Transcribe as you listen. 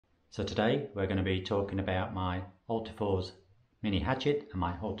So today we're going to be talking about my Hultafors mini hatchet and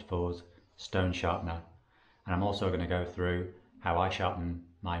my Hultafors stone sharpener. And I'm also going to go through how I sharpen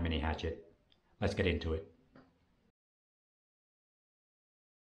my mini hatchet. Let's get into it.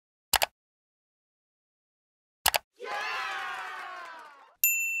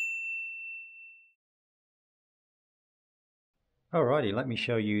 Alrighty, let me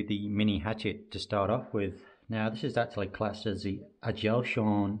show you the mini hatchet to start off with. Now this is actually classed as the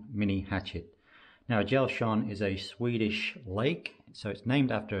Hatchet mini hatchet. Now Hatchet is a Swedish lake, so it's named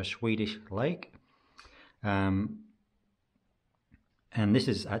after a Swedish lake. And this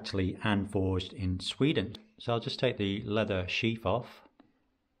is actually hand forged in Sweden. So I'll just take the leather sheath off.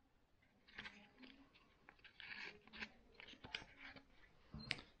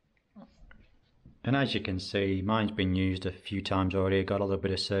 And as you can see, mine's been used a few times already. Got a little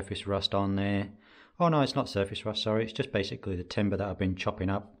bit of surface rust on there. Oh no, it's not surface rust, sorry. It's just basically the timber that I've been chopping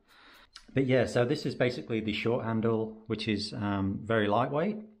up. But yeah, so this is basically the short handle, which is very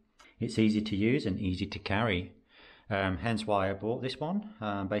lightweight. It's easy to use and easy to carry. Hence why I bought this one.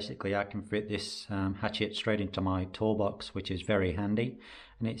 Basically I can fit this hatchet straight into my toolbox, which is very handy.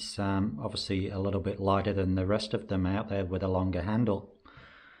 And it's obviously a little bit lighter than the rest of them out there with a longer handle.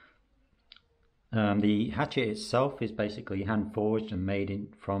 The hatchet itself is basically hand forged and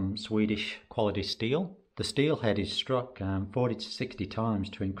made from Swedish quality steel. The steel head is struck 40 to 60 times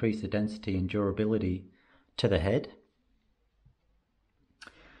to increase the density and durability to the head.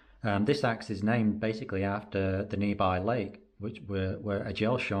 This axe is named basically after the nearby lake, where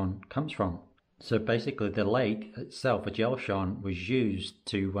Hatchet comes from. So basically the lake itself, Hatchet, was used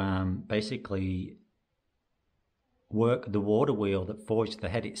to basically work the water wheel that forged the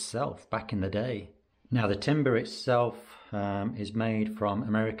head itself back in the day. Now the timber itself is made from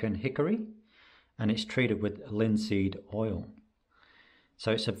American hickory and it's treated with linseed oil.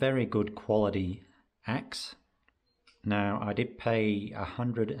 So it's a very good quality axe. Now I did pay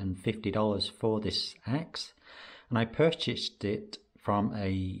 $150 for this axe and I purchased it from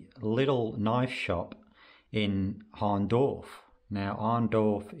a little knife shop in Arndorf. Now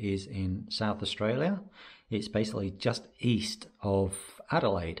Arndorf is in South Australia. It's basically just east of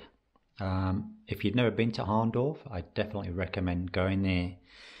Adelaide. If you've never been to Arndorf, I definitely recommend going there.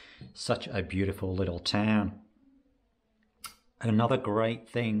 Such a beautiful little town. Another great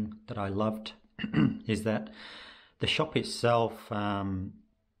thing that I loved is that the shop itself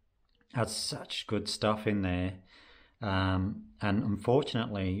has such good stuff in there. And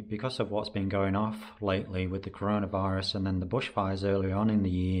unfortunately, because of what's been going off lately with the coronavirus and then the bushfires earlier on in the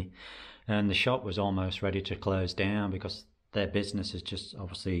year, and the shop was almost ready to close down because their business has just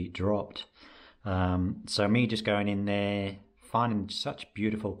obviously dropped. So me just going in there, finding such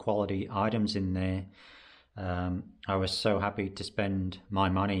beautiful quality items in there, I was so happy to spend my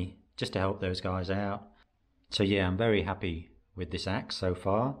money just to help those guys out. So yeah, I'm very happy with this axe so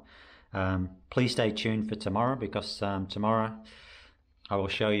far. Please stay tuned for tomorrow because tomorrow I will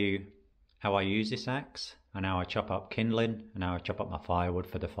show you how I use this axe and how I chop up kindling and how I chop up my firewood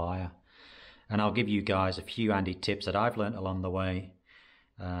for the fire. And I'll give you guys a few handy tips that I've learnt along the way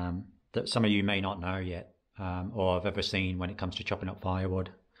that some of you may not know yet or have ever seen when it comes to chopping up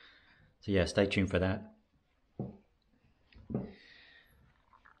firewood. So yeah, stay tuned for that.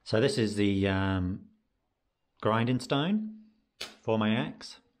 So this is the grinding stone for my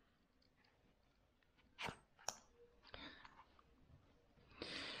axe.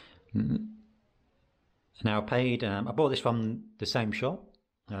 Now I bought this from the same shop.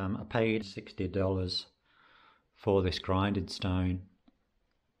 I paid $60 for this grinded stone,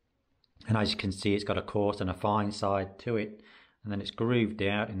 and as you can see it's got a coarse and a fine side to it, and then it's grooved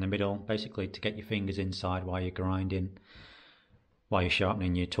out in the middle basically to get your fingers inside while you're grinding, while you're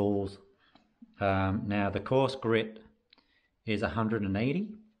sharpening your tools. Now the coarse grit is 180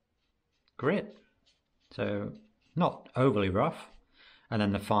 grit, so not overly rough, and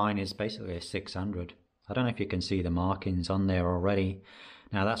then the fine is basically a 600. I don't know if you can see the markings on there already.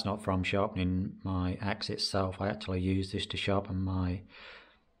 Now that's not from sharpening my axe itself. I actually use this to sharpen my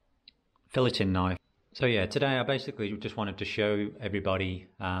filleting knife. So yeah, today I basically just wanted to show everybody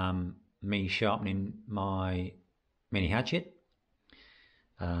me sharpening my mini hatchet.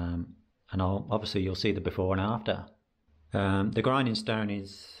 And obviously you'll see the before and after. The grinding stone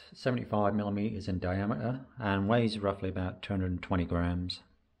is 75 millimeters in diameter and weighs roughly about 220 grams.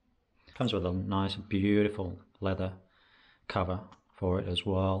 Comes with a nice beautiful leather cover for it as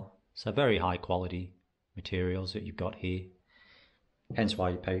well. So very high quality materials that you've got here. Hence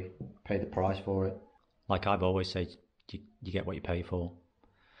why you pay the price for it. Like I've always said, you get what you pay for.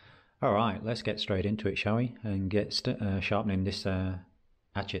 Alright, let's get straight into it, shall we? And get sharpening this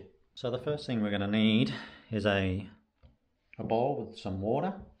hatchet. So the first thing we're going to need is a bowl with some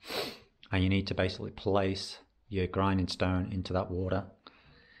water, and you need to basically place your grinding stone into that water.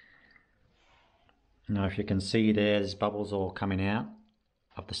 Now if you can see there's bubbles all coming out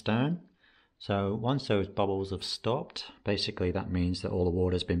of the stone. So once those bubbles have stopped, basically that means that all the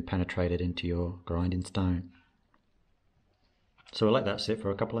water has been penetrated into your grinding stone. So we'll let that sit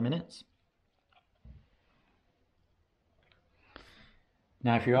for a couple of minutes.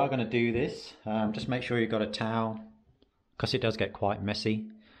 Now if you are going to do this, just make sure you've got a towel, because it does get quite messy,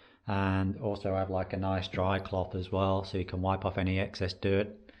 and also have like a nice dry cloth as well so you can wipe off any excess dirt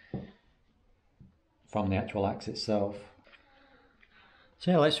from the actual axe itself.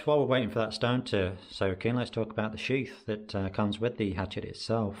 So yeah, while we're waiting for that stone to soak in, let's talk about the sheath that comes with the hatchet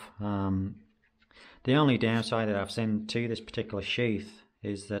itself. The only downside that I've seen to this particular sheath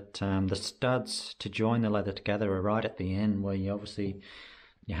is that the studs to join the leather together are right at the end where you obviously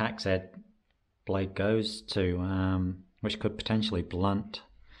your hack's head blade goes to, which could potentially blunt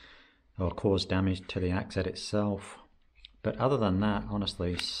or cause damage to the axe head itself. But other than that,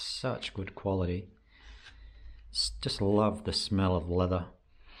 honestly, such good quality. Just love the smell of leather.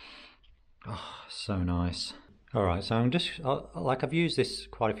 Oh, so nice. Alright, so I'm just, I've used this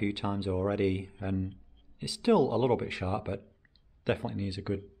quite a few times already, and it's still a little bit sharp, but definitely needs a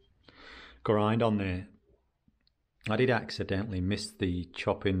good grind on there. I did accidentally miss the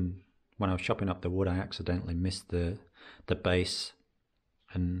chopping, when I was chopping up the wood, I accidentally missed the base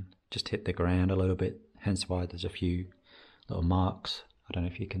and just hit the ground a little bit, hence why there's a few little marks. I don't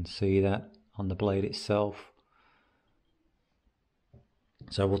know if you can see that on the blade itself.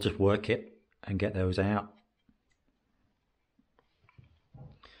 So we'll just work it and get those out.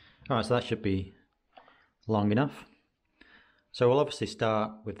 Alright, so that should be long enough. So we'll obviously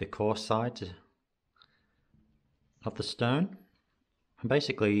start with the coarse side of the stone, and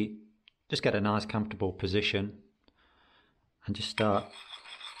basically just get a nice comfortable position and just start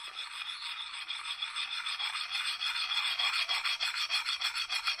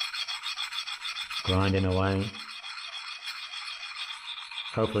grinding away.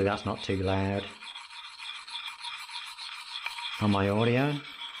 Hopefully that's not too loud on my audio.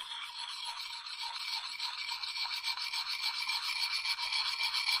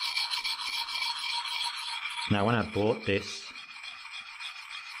 Now when I bought this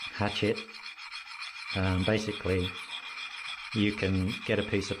hatchet, basically you can get a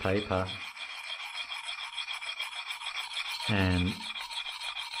piece of paper and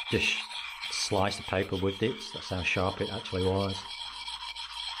just slice the paper with it. That's how sharp it actually was.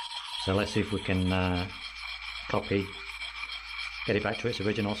 So let's see if we can get it back to its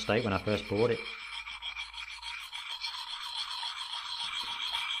original state when I first bought it.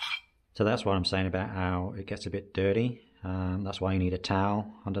 So that's what I'm saying about how it gets a bit dirty. That's why you need a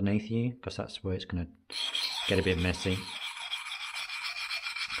towel underneath you, because that's where it's going to get a bit messy.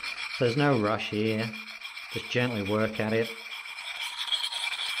 So there's no rush here, just gently work at it.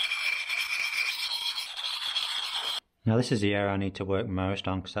 Now this is the area I need to work most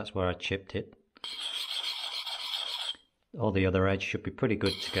on, because that's where I chipped it. All the other edge should be pretty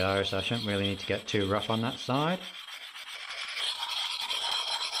good to go, so I shouldn't really need to get too rough on that side.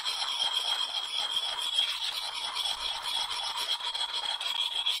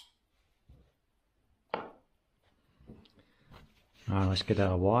 Alright, let's get that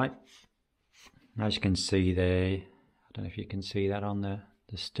a wipe. As you can see there, I don't know if you can see that on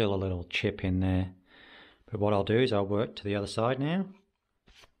there's still a little chip in there. But what I'll do is I'll work to the other side now.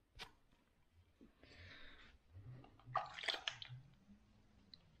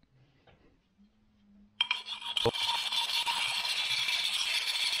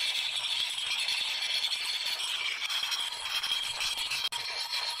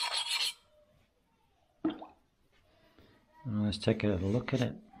 Let's take a look at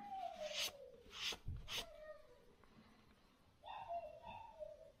it.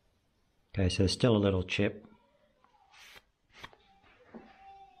 Okay, so there's still a little chip.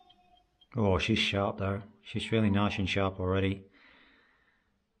 Oh, she's sharp though. She's really nice and sharp already.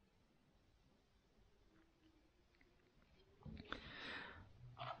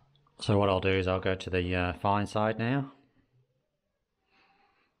 So what I'll do is I'll go to the fine side now.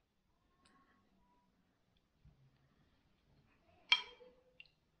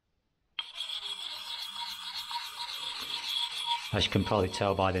 As you can probably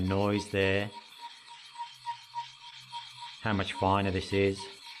tell by the noise there, how much finer this is.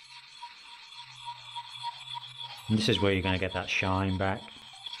 And this is where you're going to get that shine back.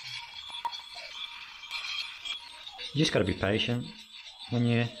 You just got to be patient when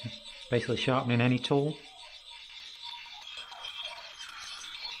you're basically sharpening any tool.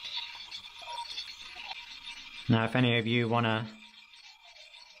 Now if any of you want to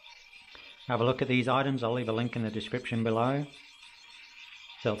have a look at these items, I'll leave a link in the description below.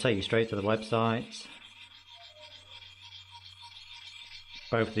 So it'll take you straight to the websites.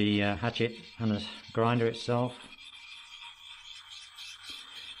 Both the hatchet and the grinder itself.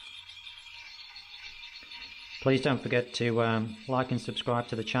 Please don't forget to like and subscribe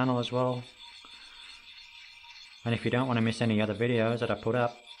to the channel as well. And if you don't want to miss any other videos that I put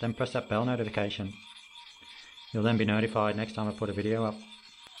up, then press that bell notification. You'll then be notified next time I put a video up.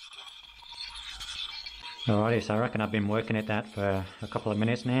 Alrighty, so I reckon I've been working at that for a couple of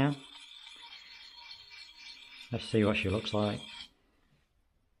minutes now. Let's see what she looks like.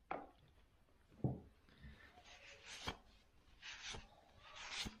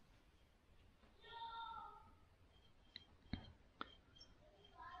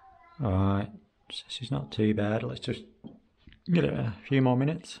 Alright, so she's not too bad. Let's just give it a few more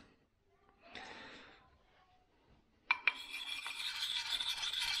minutes.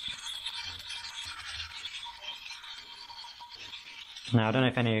 Now I don't know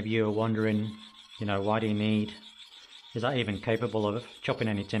if any of you are wondering, you know, why do you need, is that even capable of chopping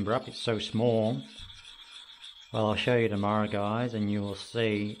any timber up? It's so small. Well, I'll show you tomorrow, guys, and you will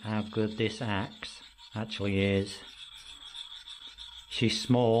see how good this axe actually is. She's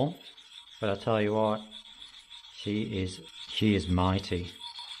small, but I tell you what, she is mighty.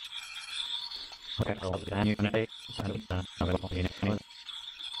 Okay, alrighty,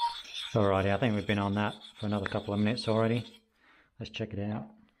 I think we've been on that for another couple of minutes already. Let's check it out.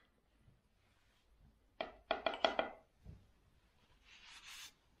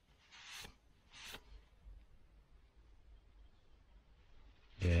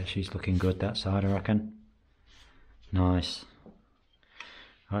 Yeah, she's looking good that side, I reckon. Nice.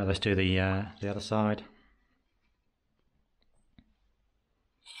 Alright, let's do the other side.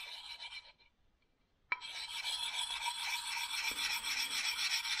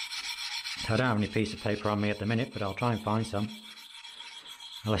 I don't have any piece of paper on me at the minute, but I'll try and find some.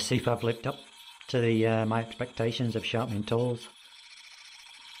 Let's see if I've lived up to the my expectations of sharpening tools.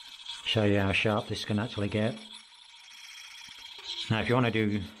 Show you how sharp this can actually get. Now if you want to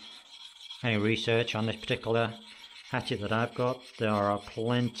do any research on this particular hatchet that I've got, there are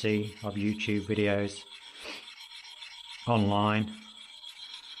plenty of YouTube videos online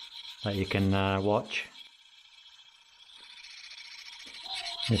that you can watch.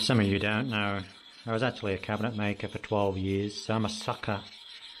 If some of you don't know, I was actually a cabinet maker for 12 years, so I'm a sucker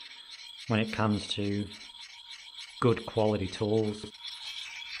when it comes to good quality tools.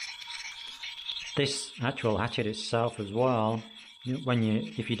 This actual hatchet itself as well,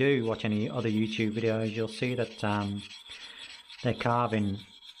 if you do watch any other YouTube videos, you'll see that they're carving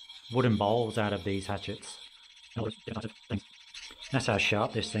wooden bowls out of these hatchets. That's how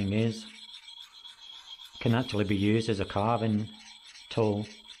sharp this thing is. It can actually be used as a carving tool.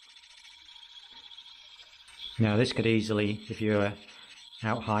 Now this could easily, if you're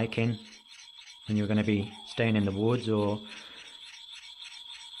out hiking and you're going to be staying in the woods or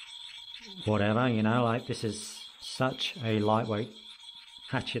whatever, you know, like this is such a lightweight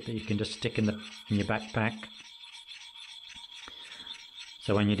hatchet that you can just stick in your backpack.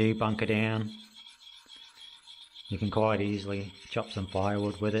 So when you do bunker down, you can quite easily chop some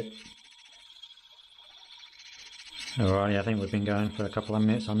firewood with it. Alrighty, I think we've been going for a couple of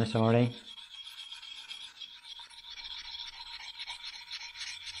minutes on this already.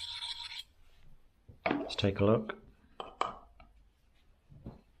 Let's take a look.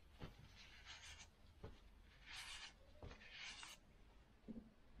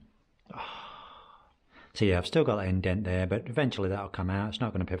 So yeah, I've still got that indent there, but eventually that'll come out. It's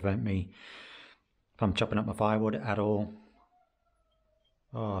not going to prevent me from chopping up my firewood at all.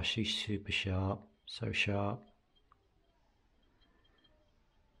 Oh, she's super sharp, so sharp.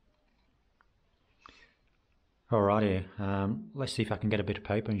 Alrighty, let's see if I can get a bit of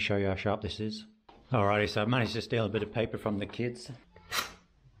paper and show you how sharp this is. Alrighty, so I've managed to steal a bit of paper from the kids.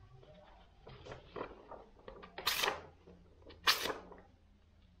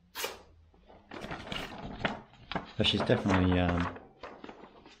 So she's definitely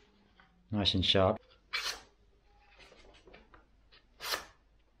nice and sharp.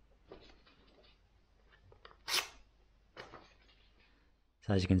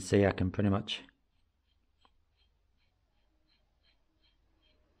 So as you can see, I can pretty much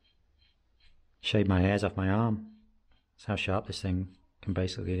shave my hairs off my arm. That's how sharp this thing can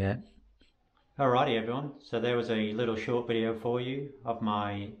basically get. Alrighty everyone, so there was a little short video for you of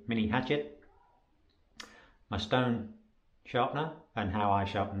my mini hatchet, my stone sharpener, and how I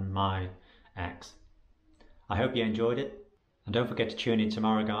sharpen my axe. I hope you enjoyed it, and And don't forget to tune in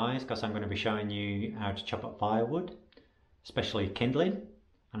tomorrow, guys, because I'm going to be showing you how to chop up firewood, especially kindling.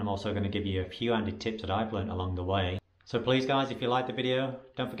 And I'm also going to give you a few handy tips that I've learned along the way. So please, guys, if you like the video,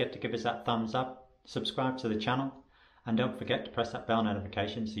 don't forget to give us that thumbs up, subscribe to the channel, and don't forget to press that bell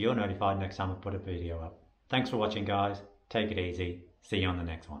notification so you're notified next time I put a video up. Thanks for watching, guys. Take it easy. See you on the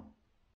next one.